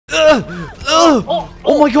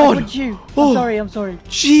Oh my god. I'm sorry.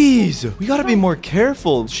 Jeez. We gotta be more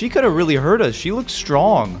careful. She could have really hurt us. She looks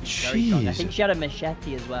strong. Jeez. I think Jeez. she had a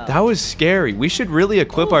machete as well. That was scary. We should really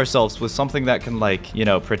equip ourselves with something that can, like, you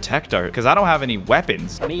know, protect our... Because I don't have any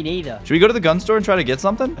weapons. Me neither. Should we go to the gun store and try to get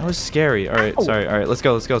something? That was scary. All right, sorry. All right, let's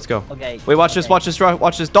go. Okay. Wait, watch this. Watch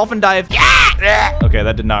this. Dolphin dive. Yeah! Okay,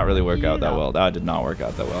 that did not really work out that well. That did not work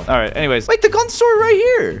out that well. All right, anyways. Wait, the gun store right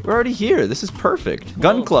here. We're already here. This is perfect.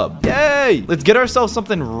 Gun club. Yay! Let's get ourselves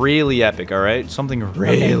something really epic, all right? Something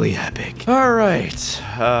really epic. All right.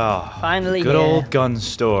 Oh, Finally good here. old gun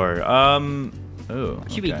store. Oh,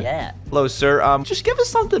 What should we get? Hello, sir. Just give us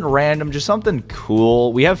something random, just something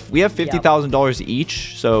cool. We have $50,000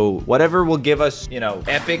 each, so whatever will give us, you know,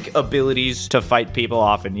 epic abilities to fight people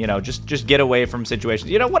off, and, you know, just get away from situations.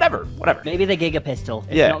 You know, whatever. Maybe the Giga Pistol.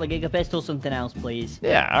 If not the Giga Pistol, something else, please.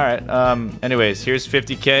 Yeah. All right. Anyways, here's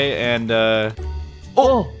 50K, and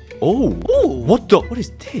Oh, what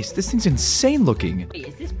is this? This thing's insane looking. Wait,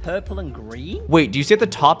 is this purple and green? Wait, do you see at the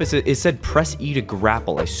top, it said press E to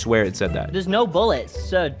grapple? I swear it said that. There's no bullets.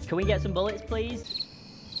 Sir, can we get some bullets, please?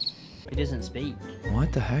 He doesn't speak.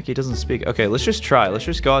 What the heck? He doesn't speak. Okay, let's just try. Let's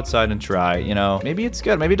just go outside and try. You know, maybe it's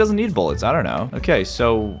good. Maybe it doesn't need bullets. I don't know. Okay,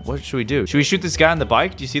 so what should we do? Should we shoot this guy on the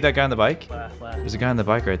bike? Do you see that guy on the bike? Where? There's a guy on the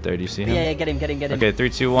bike right there. Do you see him? Yeah, get him. Okay, 3,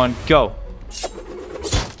 2, 1, go.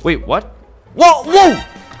 Wait, what? Whoa!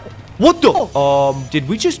 What the? Did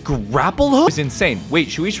we just grapple hook? It's insane. Wait,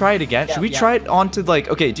 should we try it again? Should we try it onto, like,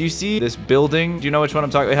 okay, do you see this building? Do you know which one I'm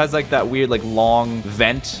talking about? It has, like, that weird, like, long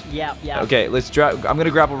vent. Yeah. Okay, let's try. I'm gonna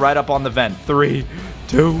grapple right up on the vent. 3,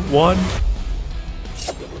 2, 1.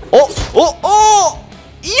 Oh!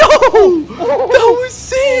 Yo! That was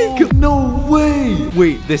sick! No way!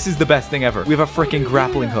 Wait, this is the best thing ever. We have a freaking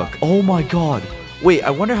grappling hook. Oh my god. Wait,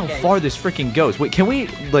 I wonder how far this freaking goes. Wait, can we,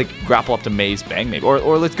 like, grapple up to Maze Bang, maybe?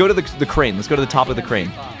 Or let's go to the crane. Let's go to the top of the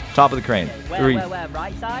crane. Top of the crane. Where?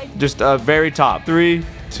 Right side? Just very top. 3,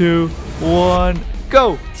 2, 1,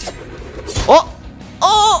 go!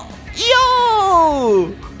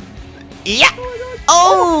 Yo! Yeah!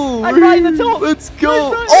 Oh! I'm right at the top. Let's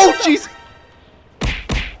go! Oh, jeez!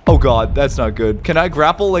 Oh god, that's not good. Can I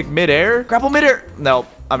grapple, like, midair? Grapple midair? No,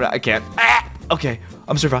 I can't. Okay.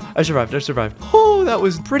 I survived. Oh, that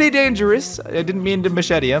was pretty dangerous. I didn't mean to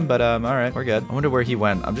machete him, but all right, we're good. I wonder where he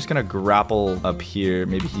went. I'm just gonna grapple up here.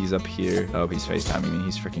 Maybe he's up here. Oh, he's FaceTiming me.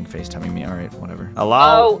 He's freaking FaceTiming me. All right, whatever.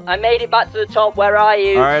 Hello? Oh, I made it back to the top. Where are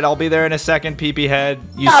you? All right, I'll be there in a second, peepee head.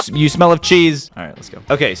 You smell of cheese. All right, let's go.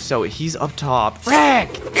 Okay, so he's up top. Frick!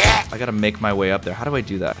 I gotta make my way up there. How do I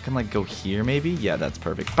do that? I can, like, go here, maybe? Yeah, that's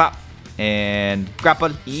perfect. Pop. And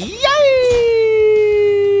grapple. Yay!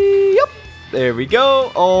 There we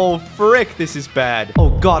go. Oh, frick. This is bad. Oh,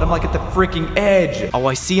 God. I'm like at the freaking edge. Oh,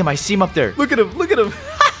 I see him up there. Look at him.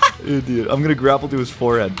 Idiot. I'm going to grapple to his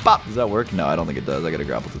forehead. Pop. Does that work? No, I don't think it does. I got to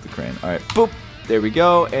grapple to the crane. All right. Boop. There we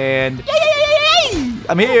go. And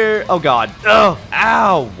I'm here. Oh, God. Oh,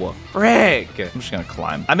 ow. Frick. I'm just going to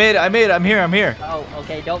climb. I made it. I'm here. Oh,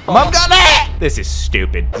 okay. Don't fall. I'm gonna. This is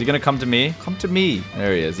stupid. Is he going to come to me? Come to me.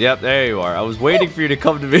 There he is. Yep, there you are. I was waiting for you to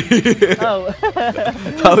come to me. Oh.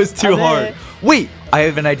 That was too hard. Wait, I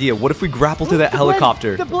have an idea. What if we grapple to that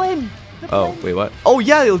helicopter? The blimp. Oh, wait, what? Oh,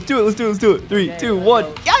 yeah, let's do it. 3, 2, 1.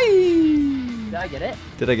 Yay! Did I get it?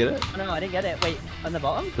 Did I get it? Oh, no, I didn't get it. Wait, on the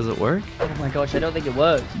bottom? Does it work? Oh my gosh, I don't think it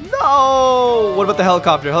works. No! What about the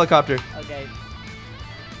helicopter? Okay.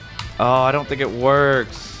 Oh, I don't think it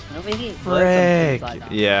works. I don't think it works. Frick.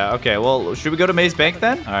 Yeah, okay. Well, should we go to Maze Bank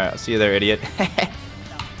then? All right, I'll see you there, idiot.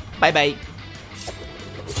 Bye-bye.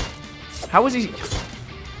 How is he...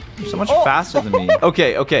 You're so much faster than me.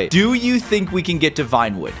 Okay. Do you think we can get to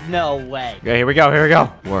Vinewood? No way. Okay, here we go.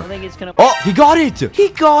 I think it's gonna... Oh, he got it!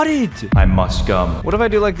 I must come. What if I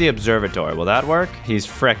do, like, the observatory? Will that work? He's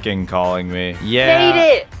fricking calling me. Yeah.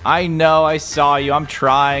 Made it! I know, I saw you. I'm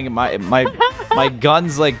trying. My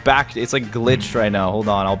gun's, like, back. It's, like, glitched right now. Hold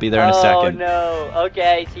on, I'll be there in a second. Oh, no.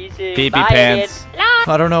 Okay, see you soon. Pee-pee pants.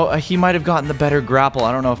 I don't know. He might have gotten the better grapple.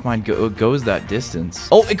 I don't know if mine goes that distance.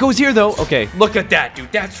 Oh, it goes here, though. Okay. Look at that,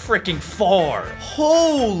 dude. That's freaking far.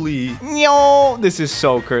 Holy. No. This is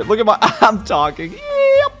so curt. Look at my... I'm talking.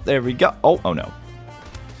 Yep. There we go. Oh no.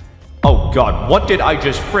 Oh, God. What did I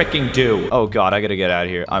just freaking do? Oh, God. I gotta get out of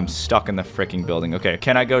here. I'm stuck in the freaking building. Okay.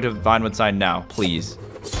 Can I go to Vinewood sign now? Please.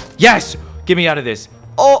 Yes. Get me out of this.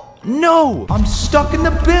 Oh, no. I'm stuck in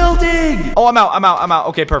the building. Oh, I'm out.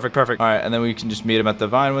 Okay, perfect. All right, and then we can just meet him at the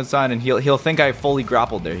Vinewood sign, and he'll think I fully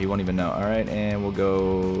grappled there. He won't even know. All right, and we'll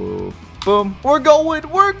go... Boom. We're going.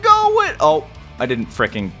 Oh, I didn't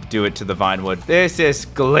freaking do it to the Vinewood. This is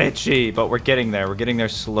glitchy, but we're getting there. We're getting there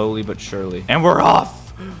slowly but surely. And we're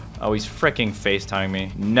off. Oh, he's freaking FaceTiming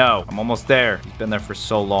me. No, I'm almost there. He's been there for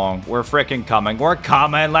so long. We're freaking coming. We're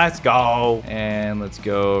coming. Let's go. And let's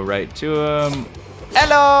go right to him.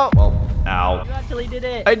 Hello. Well, ow. You actually did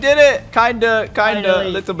it. I did it. Kinda. Finally. A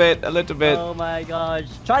little bit. Oh my gosh.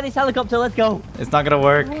 Try this helicopter. Let's go. It's not gonna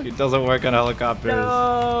work. It doesn't work on helicopters.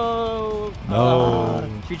 No. No.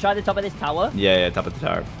 Should we try the top of this tower? Yeah, top of the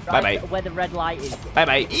tower. Right Bye-bye. where the red light is.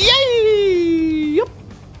 Bye-bye. Yay! Yep.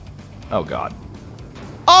 Oh, God.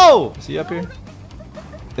 Oh! Is he up here?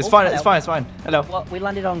 It's fine. hello. It's fine. It's fine. Hello. What? We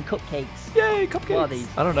landed on cupcakes. Yay, cupcakes. What are these?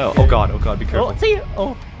 I don't know. Oh, God. Oh, God. Be careful. Oh, see you.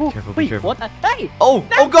 Oh, Careful, be wait, careful. What? Hey! Oh!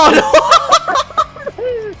 Oh, God!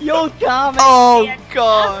 You're coming. Oh,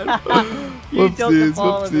 God. You took the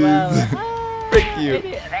ball as well. Frick you.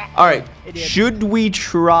 Idiot. All right. Idiot. Should we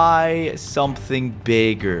try something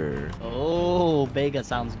bigger? Oh, bigger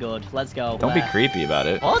sounds good. Let's go. Don't be creepy about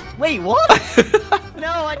it. What? Wait, what? No,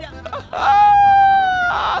 I don't.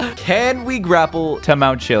 Can we grapple to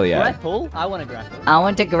Mount Chiliad? Grapple? I want to grapple. I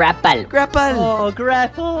want to grapple. Grapple! Oh,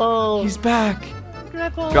 grapple. He's back.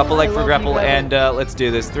 Grapple. Grapple leg I for love grapple, you, and let's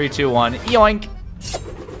do this. 3, 2, 1. Yoink!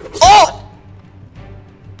 Oh!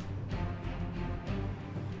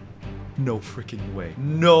 No freaking way.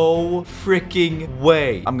 No freaking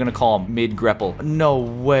way. I'm gonna call him mid-grapple. No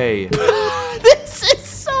way. This is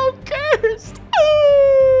so cursed.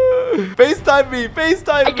 FaceTime me.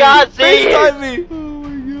 FaceTime me. I can't see FaceTime me. Oh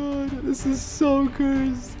my god. This is so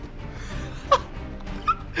cursed.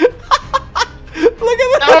 Look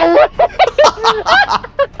at that.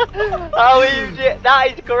 Oh, you did. That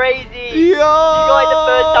is crazy. Yo! You got it the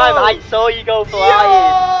first time I saw you go flying.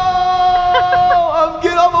 I'm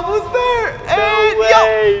good. I'm almost there. No Yo!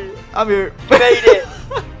 way. I'm here. You made it.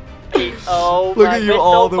 Oh, Look my, at you we're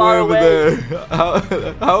all so the way far over away. there.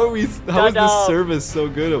 How are we? How is Shut this up. service so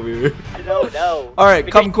good over here? I don't know. All right,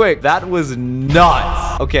 come quick. That was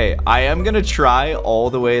nuts. Okay, I am gonna try all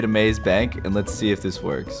the way to Maze Bank, and let's see if this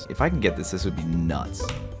works. If I can get this, this would be nuts.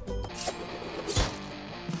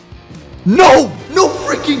 No! No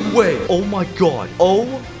freaking way! Oh my god! Oh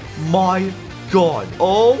my god!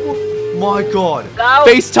 Oh my god! No.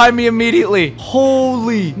 FaceTime me immediately!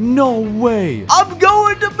 Holy no way! I'm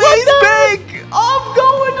going to Maze Bank! I'm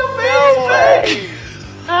going to Maze Bank!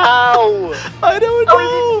 How? I don't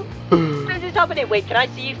know. This is happening. Wait, can I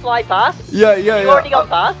see you fly past? Yeah. You already got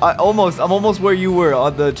past? I'm almost where you were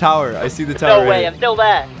on the tower. I see the tower. No way, right I'm still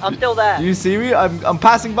there. I'm still there. Do you see me? I'm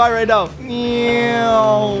passing by right now.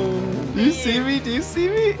 Meow. Do you see me? Do you see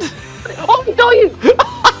me? Oh, I saw you!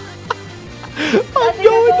 I'm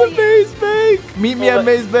going to Maze Bank. Meet me at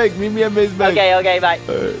Maze Bank. Meet me at Maze Bank. Okay, bye.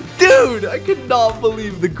 Dude, I cannot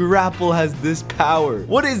believe the grapple has this power.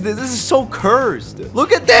 What is this? This is so cursed.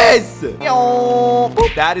 Look at this.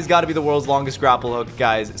 That has got to be the world's longest grapple hook,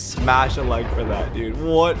 guys. Smash a like for that, dude.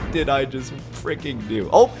 What did I just freaking do?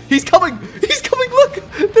 Oh, he's coming. He's coming. Look,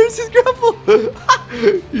 there's his grapple.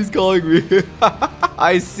 He's calling me.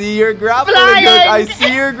 I see your grapple hook. I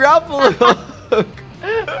see your grapple hook. Look,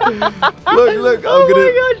 Oh my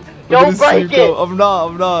gosh. Don't break it. I'm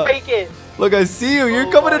not. Break it. Look, I see you.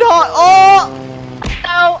 You're coming in hot. Oh!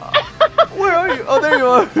 No. Where are you? Oh, there you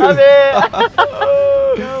are. I'm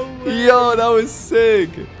here. Yo, that was sick.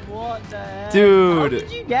 What the heck? Dude. How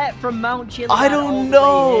did you get from Mount Chiliad I all don't the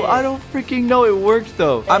know. way here? I don't freaking know. It worked,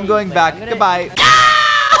 though. I'm Hey, going wait, back. I'm gonna- Goodbye.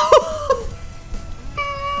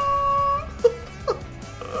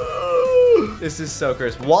 This is so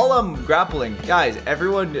cursed. While I'm grappling, guys,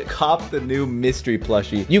 everyone cop the new mystery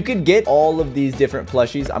plushie. You could get all of these different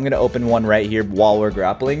plushies. I'm gonna open one right here while we're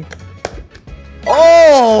grappling.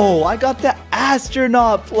 Oh, I got the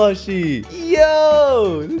astronaut plushie.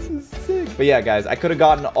 Yo, this is sick. But yeah, guys, I could have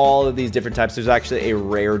gotten all of these different types. There's actually a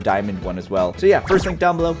rare diamond one as well. So yeah, first link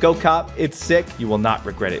down below. Go cop. It's sick. You will not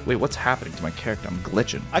regret it. Wait, what's happening to my character? I'm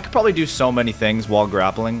glitching. I could probably do so many things while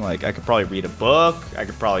grappling. Like, I could probably read a book. I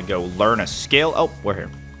could probably go learn a skill. Oh, we're here.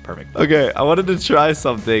 Perfect. Okay, I wanted to try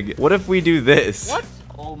something. What if we do this? What?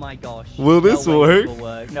 Oh my gosh. Will this No way work? This will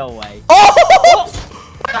work. No way. Oh!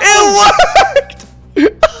 It worked!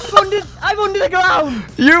 I'm under the ground.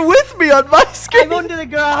 You're with me on my screen. I'm under the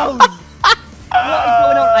ground. What is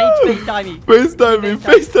going on? I need to FaceTime you.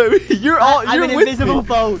 FaceTime me. You're I'm you're an with invisible me.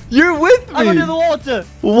 phone. You're with me. I'm under the water.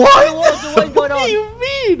 What? Under the water. What is going What on? do you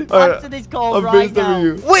mean? Answer this call I'm right now. FaceTiming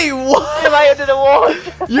you. Wait, what? Am I under the water?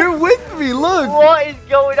 You're with me. Look. What is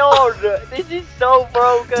going on? This is so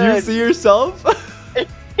broken. Do you see yourself?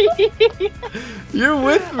 You're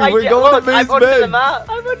with me. We're going look, to Maze I'm under the Bank. map.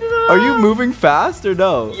 I'm under the map. Are you moving fast or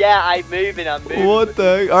no? Yeah, I'm moving. What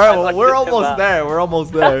the heck? All right, I'm well, under we're the almost map. there. We're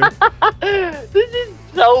almost there. This is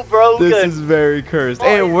so broken. This is very cursed. What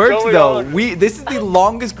Hey, it is worked going though. on? This is the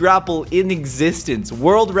longest grapple in existence.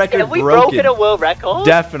 World record Have we broken. broken a world record?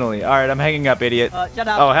 Definitely. All right, I'm hanging up, idiot. Shut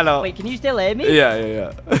up. Oh, hello. Wait, can you still hear me?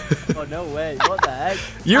 Yeah. Oh, no way. What the heck?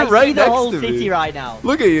 You're I right see the next whole to city me. right now.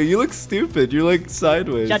 Look at you. You look stupid. You're like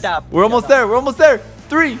sideways. Shut up. We're almost there. We're almost there.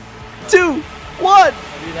 3, 2, 1.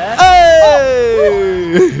 Are you there?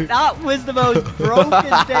 Hey! That was the most broken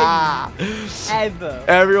thing ever.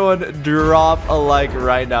 Everyone drop a like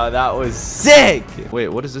right now. That was sick. Wait,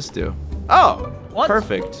 what does this do? Oh, What?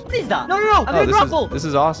 perfect. What is that? No. I'm Oh, gonna grapple. this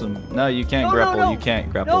is awesome. No, you can't No, grapple. no. You can't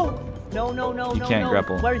grapple. No. You can't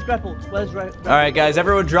grapple. Where is grapple? Grapple? All right, guys,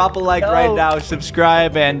 everyone drop a like No. right now,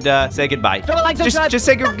 subscribe, and say goodbye. Drop a like, subscribe. Just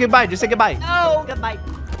say goodbye. Just say goodbye. No. Goodbye.